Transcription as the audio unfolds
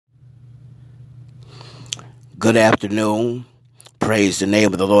Good afternoon. Praise the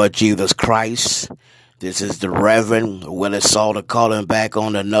name of the Lord Jesus Christ. This is the Reverend Willis Salter calling back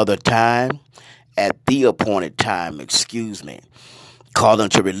on another time, at the appointed time, calling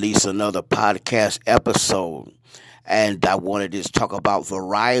to release another podcast episode. And I wanted to talk about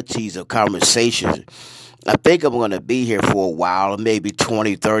varieties of conversations. I think I'm going to be here for a while, maybe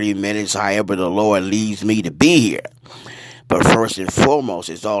 20, 30 minutes, however the Lord leads me to be here. But first and foremost,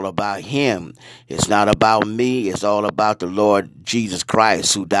 it's all about Him. It's not about me. It's all about the Lord Jesus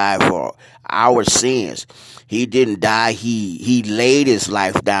Christ who died for our sins. He didn't die. He laid His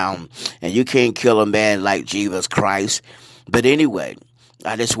life down. And you can't kill a man like Jesus Christ. But anyway,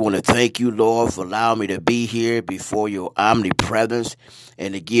 I just want to thank you, Lord, for allowing me to be here before your omnipresence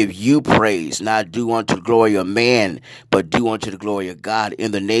and to give you praise, not do unto the glory of man, but do unto the glory of God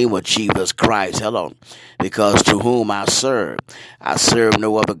in the name of Jesus Christ. Hello. Because to whom I serve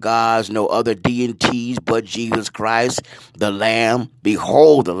no other gods, no other deities but Jesus Christ, the Lamb.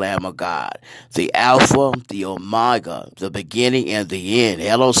 Behold the Lamb of God, the Alpha, the Omega, the beginning and the end.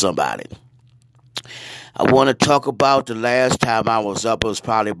 Hello, somebody. I want to talk about the last time I was up. It was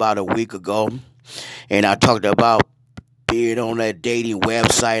probably about a week ago. And I talked about being on that dating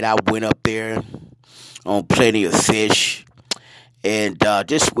website. I went up there on Plenty of Fish. And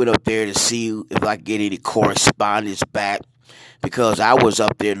just went up there to see if I could get any correspondence back. Because I was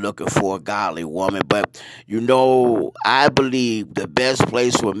up there looking for a godly woman. But, I believe the best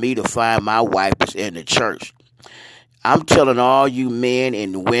place for me to find my wife is in the church. I'm telling all you men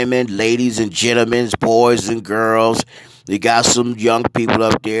and women, ladies and gentlemen, boys and girls, you got some young people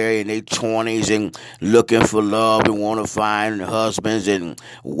up there in their 20s and looking for love and want to find husbands and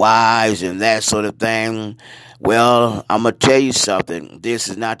wives and that sort of thing. Well, I'm going to tell you something. This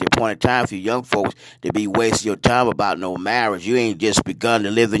is not the appointed time for you young folks to be wasting your time about no marriage. You ain't just begun to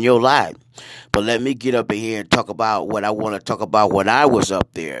live in your life. But let me get up in here and talk about what I want to talk about when I was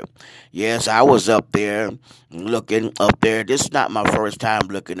up there. Yes, I was up there looking up there. This is not my first time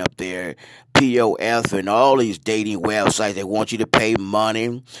looking up there. POF and all these dating websites, they want you to pay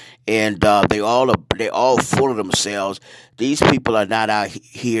money, and they all full of themselves. These people are not out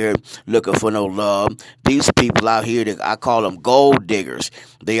here looking for no love. These people out here, I call them gold diggers.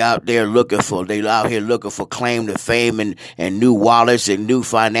 They out here looking for claim to fame and new wallets and new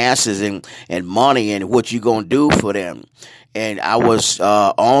finances and money and what you gonna do for them. And I was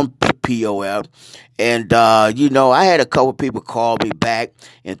on POF. And, I had a couple people call me back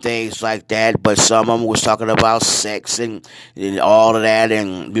and things like that, but some of them was talking about sex and all of that,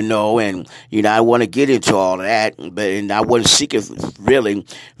 and I want to get into all of that, and I wasn't seeking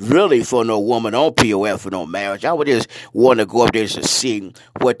really for no woman on POF for no marriage. I would just want to go up there to see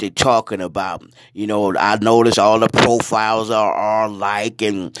what they're talking about. I noticed all the profiles are alike,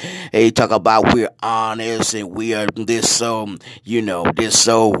 and they talk about we're honest and we are this so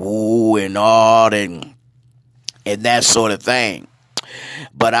woo and all and that sort of thing.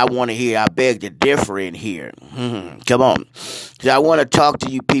 But I beg to differ in here. Come on. I want to talk to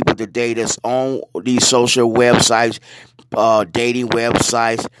you people today that's on these social websites, dating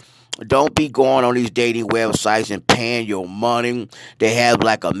websites. Don't be going on these dating websites and paying your money. They have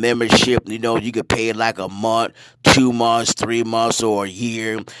like a membership, you can pay it like a month, 2 months, 3 months, or a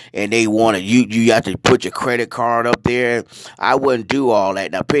year, and they want to, you have to put your credit card up there. I wouldn't do all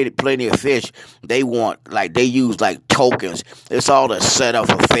that. Now, Plenty of Fish, they use like tokens. It's all a setup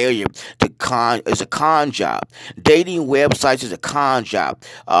for failure. It's a con job. Dating websites is a con job.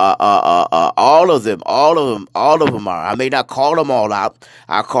 All of them are. I may not call them all out.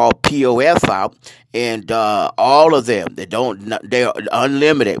 I call POF out, and all of them, they're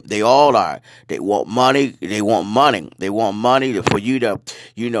unlimited. They all are. They want money. They want money for you to,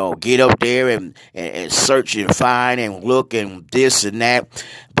 get up there and search and find and look and this and that.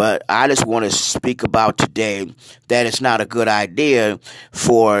 But I just want to speak about today that it's not a good idea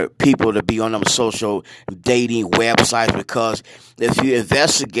for people to be on them social dating websites, because if you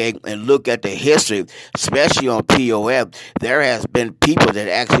investigate and look at the history, especially on POF, there has been people that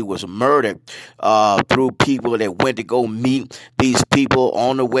actually was murdered through people that went to go meet these people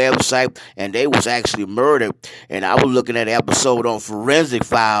on the website, and they was actually murdered. And I was looking at an episode on Forensic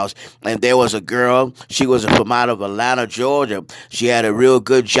Files, and there was a girl, she was from out of Atlanta, Georgia. She had a real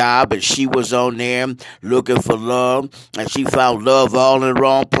good job, and she was on there looking for love, and she found love all in the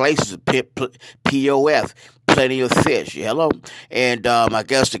wrong places. POF. plenty of fish. Hello. And I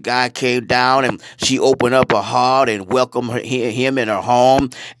guess the guy came down and she opened up her heart and welcomed him in her home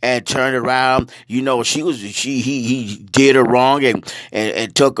and turned around. He did her wrong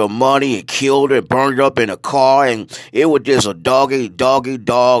and took her money and killed her and burned her up in a car. And it was just a dog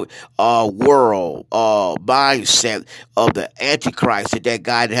world mindset of the Antichrist that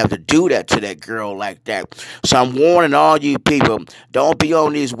guy didn't have to do that to that girl like that. So I'm warning all you people, don't be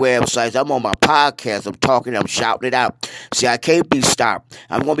on these websites. I'm on my podcast. I'm shouting it out. See, I can't be stopped.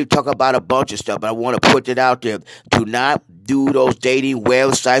 I'm going to be talking about a bunch of stuff, but I want to put it out there. Do not do those dating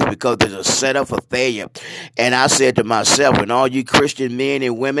websites because there's a setup for failure. And I said to myself, and all you Christian men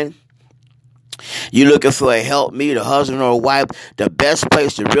and women, you looking for a helpmeet, a husband or a wife, the best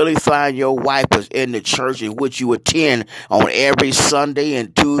place to really find your wife is in the church in which you attend on every Sunday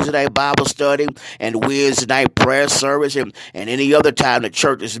and Tuesday night Bible study and Wednesday night prayer service and any other time the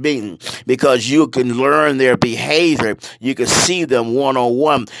church is meeting, because you can learn their behavior. You can see them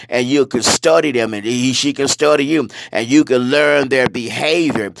one-on-one and you can study them, and she can study you, and you can learn their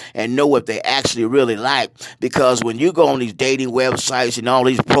behavior and know what they actually really like. Because when you go on these dating websites and all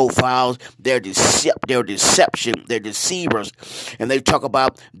these profiles, they're deception, they're deceivers, and they talk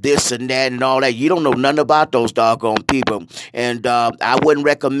about this and that and all that. You don't know nothing about those doggone people, and I wouldn't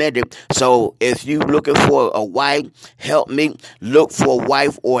recommend it. So if you looking for a wife, help me look for a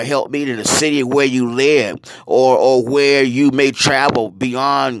wife or help me in the city where you live or where you may travel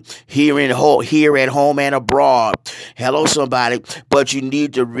beyond here at home and abroad. Hello, somebody. But you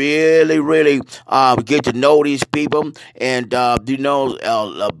need to really get to know these people and at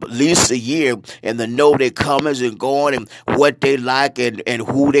least a year, and to know their comings and going and what they like and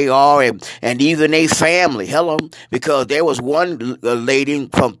who they are and even their family. Hello. Because there was one lady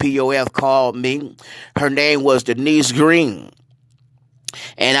from POF called me. Her name was Denise Green.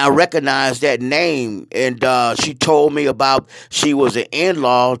 And I recognized that name, and she told me about she was an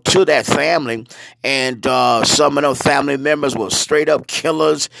in-law to that family, and some of them family members were straight up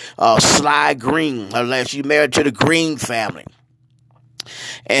killers. Sly Green, she married to the Green family.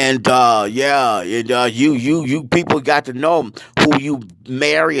 And you people got to know who you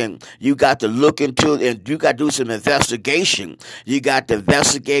marrying. You got to look into, and you got to do some investigation. You got to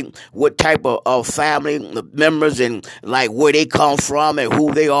investigate what type of family members and like where they come from and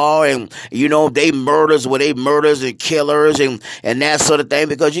who they are, and they murders and killers and that sort of thing.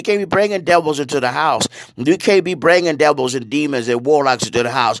 Because you can't be bringing devils into the house. You can't be bringing devils and demons and warlocks into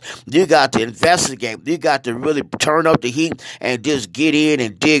the house. You got to investigate. You got to really turn up the heat and just get in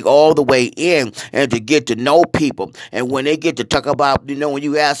and dig all the way in and to get to know people. And when they get to talk about, when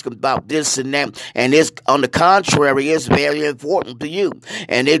you ask them about this and that, and it's on the contrary, it's very important to you.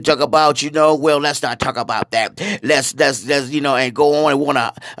 And they talk about, well, let's not talk about that. Let's and go on and want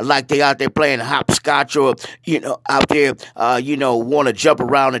to, like they out there playing hopscotch or, out there, want to jump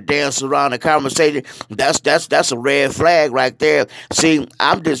around and dance around the conversation. That's a red flag right there. See,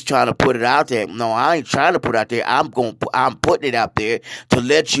 I'm just trying to put it out there. No, I ain't trying to put it out there. I'm putting it out there to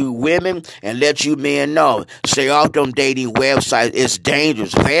let you women and let you men know. Stay off them dating websites. It's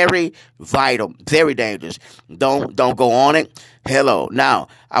dangerous, very vital, very dangerous. Don't go on it. Hello. Now,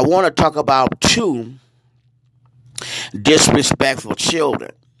 I want to talk about 2 disrespectful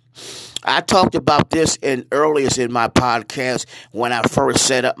children. I talked about this earliest in my podcast when I first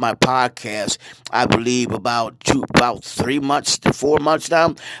set up my podcast. I believe about 3 months to 4 months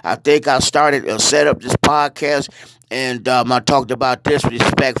now. I think I set up this podcast. And I talked about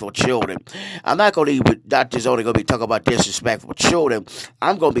disrespectful children. I'm not only going to be talking about disrespectful children.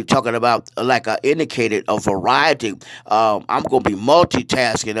 I'm going to be talking about, like I indicated, a variety. I'm going to be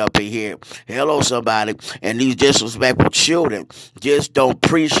multitasking up in here. Hello, somebody. And these disrespectful children just don't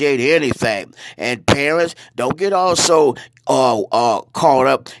appreciate anything. And parents, don't get also caught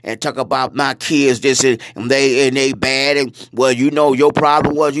up and talk about my kids this and they bad, and well, your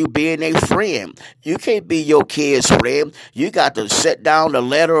problem was you being their friend. You can't be your kid's friend. You got to set down the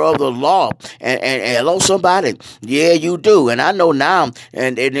letter of the law and hello, somebody. Yeah, you do. And I know now,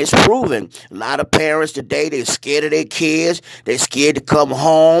 and it's proven, a lot of parents today, they're scared of their kids. They're scared to come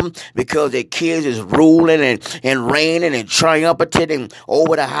home because their kids is ruling and reigning and triumphing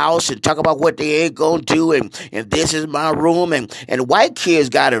over the house and talk about what they ain't gonna do and this is my room. And white kids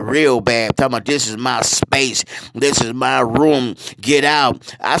got it real bad, talking about this is my space, this is my room, get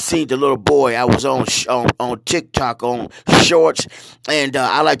out. I seen the little boy. I was on TikTok on Shorts, and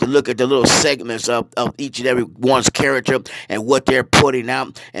I like to look at the little segments of each and every one's character and what they're putting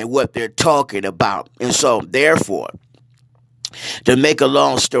out and what they're talking about. And so, therefore, To make a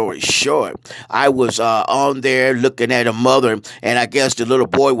long story short, I was on there looking at a mother, and I guess the little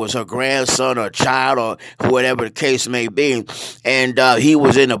boy was her grandson or child or whatever the case may be. And he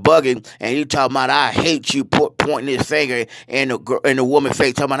was in the buggy, and he talking about, I hate you, pointing his finger in the woman's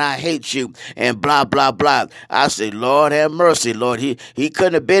face, talking about, I hate you, and blah, blah, blah. I said, Lord have mercy, Lord. He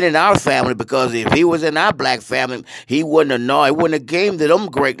couldn't have been in our family, because if he was in our black family, he wouldn't have known. He wouldn't have gave to them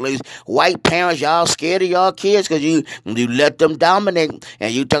great ladies. White parents, y'all scared of y'all kids because you let them dominate,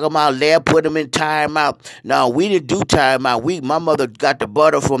 and you talking about let put them in timeout. No, we didn't do timeout. My mother got the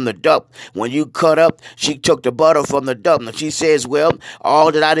butter from the duck. When you cut up, she took the butter from the duck. And she says, well,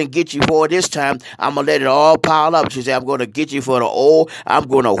 all that I didn't get you for this time, I'm going to let it all pile up. She said, I'm going to get you for the old. I'm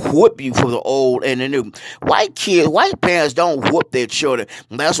going to whoop you for the old and the new. White parents don't whoop their children.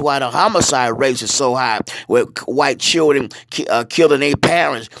 That's why the homicide rate is so high, with white children killing their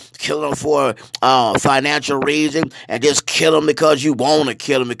parents, killing them for financial reason, and just kill them because you want to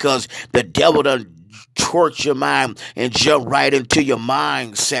kill them, because the devil done torch your mind and jump right into your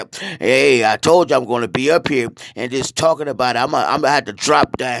mindset. Hey, I told you I'm going to be up here and just talking about it. I'm going to have to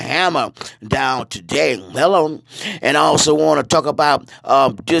drop the hammer down today. Hello. And I also want to talk about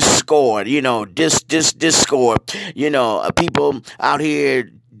discord, discord, people out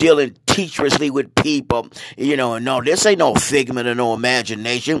here dealing treacherously with people, no, this ain't no figment of no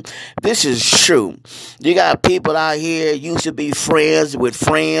imagination. This is true. You got people out here used to be friends with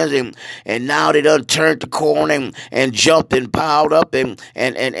friends, and now they done turned the corner and jumped and piled up and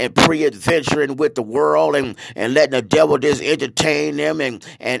pre-adventuring with the world and letting the devil just entertain them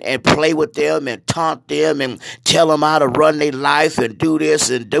and play with them and taunt them and tell them how to run their life and do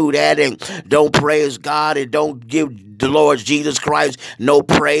this and do that and don't praise God and don't give the Lord Jesus Christ no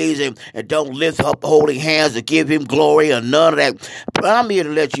praise and don't lift up holy hands to give him glory or none of that. But I'm here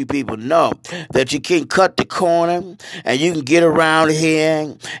to let you people know that you can cut the corner and you can get around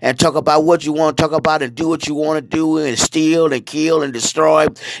here and talk about what you want to talk about and do what you want to do and steal and kill and destroy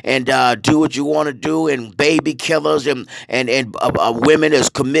and do what you want to do, and baby killers and women that's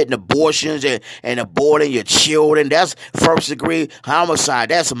committing abortions and aborting your children. That's first degree homicide.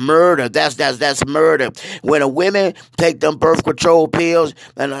 That's murder. That's murder. When a woman take them birth control pills,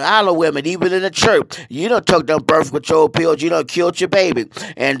 and a lot of women, even in the church, you done took them birth control pills, you done killed your baby.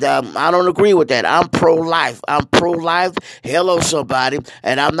 And I don't agree with that. I'm pro-life. Hello, somebody.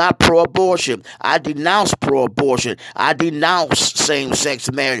 And I'm not pro-abortion. I denounce pro-abortion. I denounce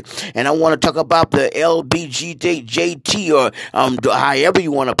same-sex marriage. And I want to talk about the LBGTJT, or however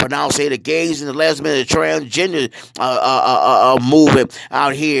you want to pronounce it, the gays and the lesbians, the transgender movement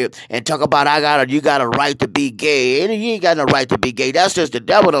out here, and talk about you got a right to be gay. And you ain't got no right to be gay. That's just the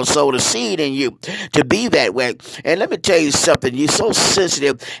devil done sowed a seed in you to be that way. And let me tell you something. You're so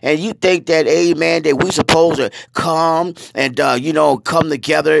sensitive, and you think that, amen, that we supposed to come and come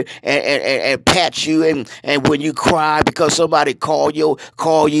together and pat you and when you cry because somebody call you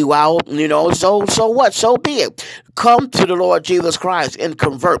out, so what? So be it. Come to the Lord Jesus Christ and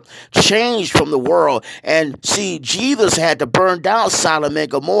convert, change from the world. And see, Jesus had to burn down Sodom and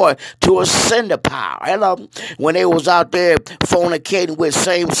Gomorrah to ascend the power. Hello, when they was out there fornicating with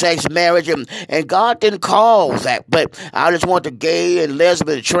same-sex marriage, and God didn't call that. But I just want the gay and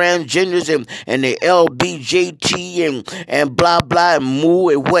lesbian and transgenders and the LBGT and blah blah and moo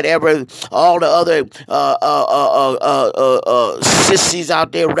and whatever, all the other sissies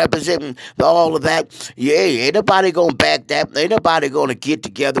out there representing all of that. Yeah, ain't nobody gonna back that. Ain't nobody gonna get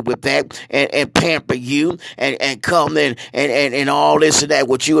together with that and pamper you and come and all this and that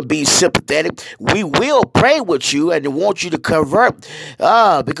with you and be sympathetic. We will pray with you and want you to convert,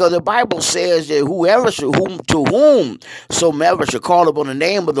 because the Bible says that whomsoever shall call upon the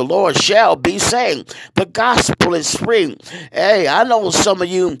name of the Lord shall be saved. The gospel is free. Hey, I know some of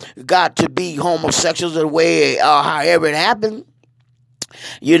you got to be homosexuals the way however it happened.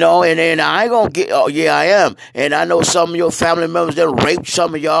 And I ain't gonna get. Oh yeah, I am. And I know some of your family members that raped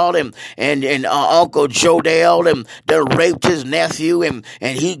some of y'all, and Uncle Joe Dale and that raped his nephew, and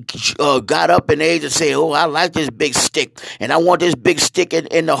he got up in age and said, "Oh, I like this big stick, and I want this big stick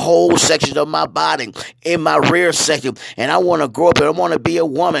in the whole section of my body, in my rear section, and I want to grow up and I want to be a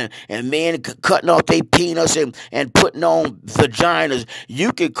woman." And men cutting off their penis and putting on vaginas.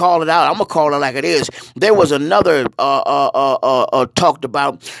 You can call it out. I'm gonna call it like it is. There was another talk talked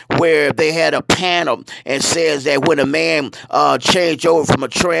about where they had a panel and says that when a man changed over from a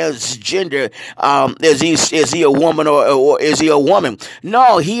transgender, is he a woman or is he a woman?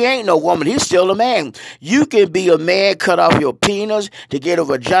 No, he ain't no woman. He's still a man. You can be a man, cut off your penis to get a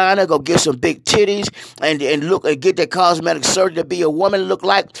vagina, go get some big titties, and look and get that cosmetic surgery to be a woman look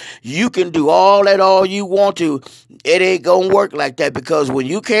like. You can do all that all you want to. It ain't gonna work like that, because when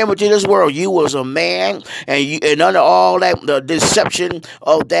you came into this world, you was a man, and under all that the deception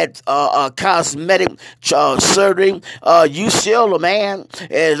of that cosmetic surgery, you still a man.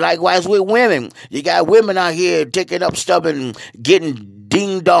 And likewise with women, you got women out here taking up stuff and getting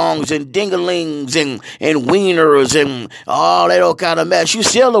ding-dongs and dingalings and wieners and all that old kind of mess. You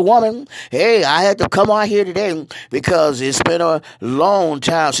still a woman. Hey, I had to come out here today because it's been a long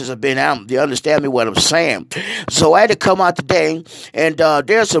time since I've been out. You understand me what I'm saying? So I had to come out today, and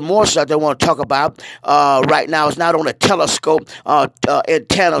there's some more stuff that I want to talk about. Right now, it's not on a telescope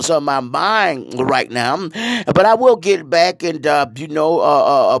antennas on my mind right now, but I will get back and,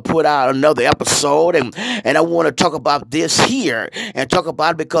 put out another episode, and I want to talk about this here and talk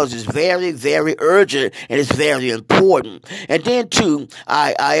about it because it's very, very urgent and it's very important. And then too,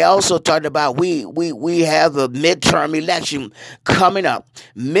 I also talked about we have a midterm election coming up,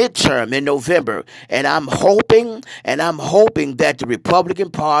 midterm in November, and I'm hoping that the Republican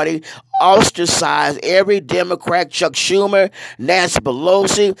Party ostracize every Democrat, Chuck Schumer, Nancy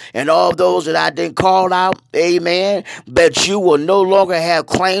Pelosi, and all those that I didn't call out, amen, that you will no longer have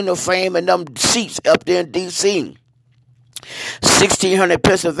claim to fame in them seats up there in D.C. 1600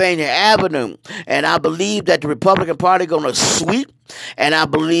 Pennsylvania Avenue, and I believe that the Republican Party going to sweep, and I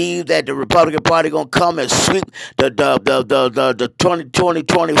believe that the Republican Party going to come and sweep the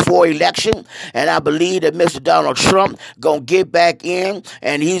 2024 election, and I believe that Mr. Donald Trump going to get back in,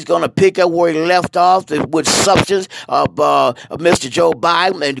 and he's going to pick up where he left off with substance of Mr. Joe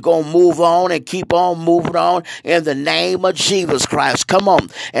Biden, and going to move on and keep on moving on in the name of Jesus Christ. Come on.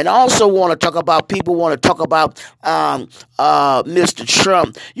 And I also want to talk about, people want to talk about Mr.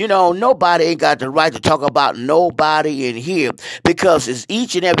 Trump. You know, nobody ain't got the right to talk about nobody in here, because it's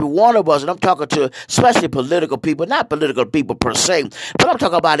each and every one of us, and I'm talking to especially political people, not political people per se, but I'm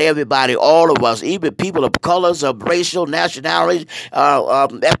talking about everybody, all of us, even people of colors, of racial, nationalities,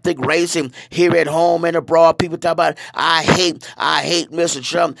 ethnic race, and here at home and abroad. People talk about, I hate Mr.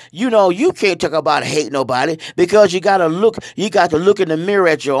 Trump. You know, you can't talk about hate nobody, because you got to look in the mirror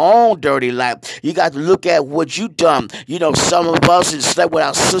at your own dirty life. You got to look at what you done. You know, some of us have slept with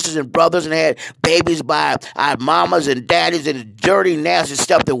our sisters and brothers and had babies by our mamas and daddies, and the dirty, nasty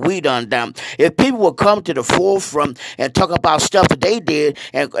stuff that we done. If people would come to the forefront and talk about stuff that they did,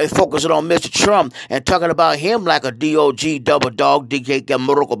 and focus it on Mr. Trump and talking about him like a DOG, double dog, DK,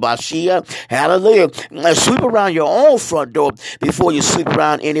 Miracle Bashia, hallelujah, and sweep around your own front door before you sweep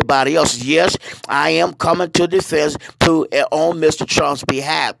around anybody else. Yes, I am coming to defense on Mr. Trump's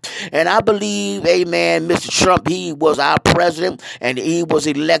behalf. And I believe, amen, Mr. Trump, he was our president, and he was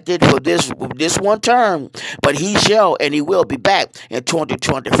elected for this one term, but he shall and he will be back in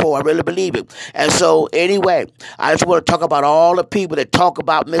 2024. I really believe it. And so anyway, I just want to talk about all the people that talk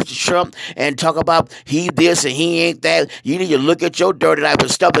about Mr. Trump and talk about he this and he ain't that. You need to look at your dirty life and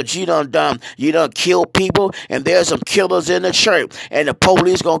stuff that you done. You done killed people, and there's some killers in the church, and the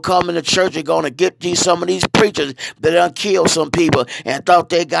police gonna come in the church and gonna get some of these preachers that done killed some people and thought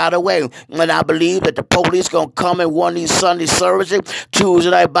they got away. And I believe that the police gonna come in one of these Sunday services,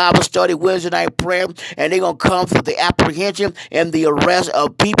 Tuesday night Bible study, Wednesday night prayer, and they gonna come for the apprehension and the arrest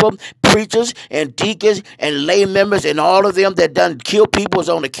of people, preachers and deacons and lay members, and all of them that done kill people, is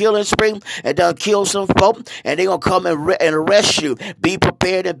on the killing spree and done kill some folk, and they gonna come and arrest you. Be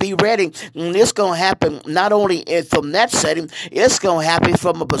prepared and be ready. And it's gonna happen not only from that setting, it's gonna happen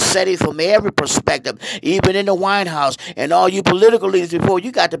from a setting from every perspective, even in the White House. And all you political leaders, before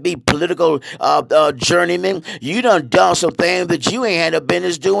you got to be political journeymen, you done some things that you ain't had no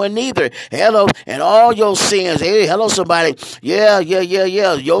business doing neither. Hello, and all your sins. Hey, hello, somebody. Yeah.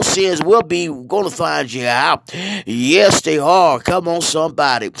 Your sins will be going to find you out. Yes, they are. Come on,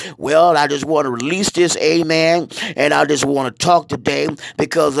 somebody. Well, I just want to release this, amen, and I just want to talk today,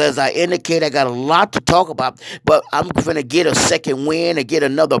 because as I indicate, I got a lot to talk about, but I'm going to get a second wind and get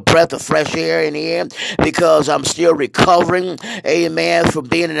another breath of fresh air in here, because I'm still recovering, amen, from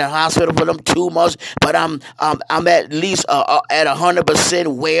being in the hospital for them 2 months, but I'm at least at 100%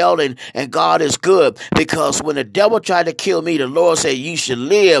 well, and God is good, because when the devil tried to kill me, the Lord said, you should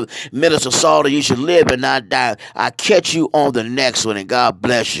live, Minister Salter, you should live and not die. I catch you on the next one, and God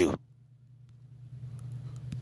bless you.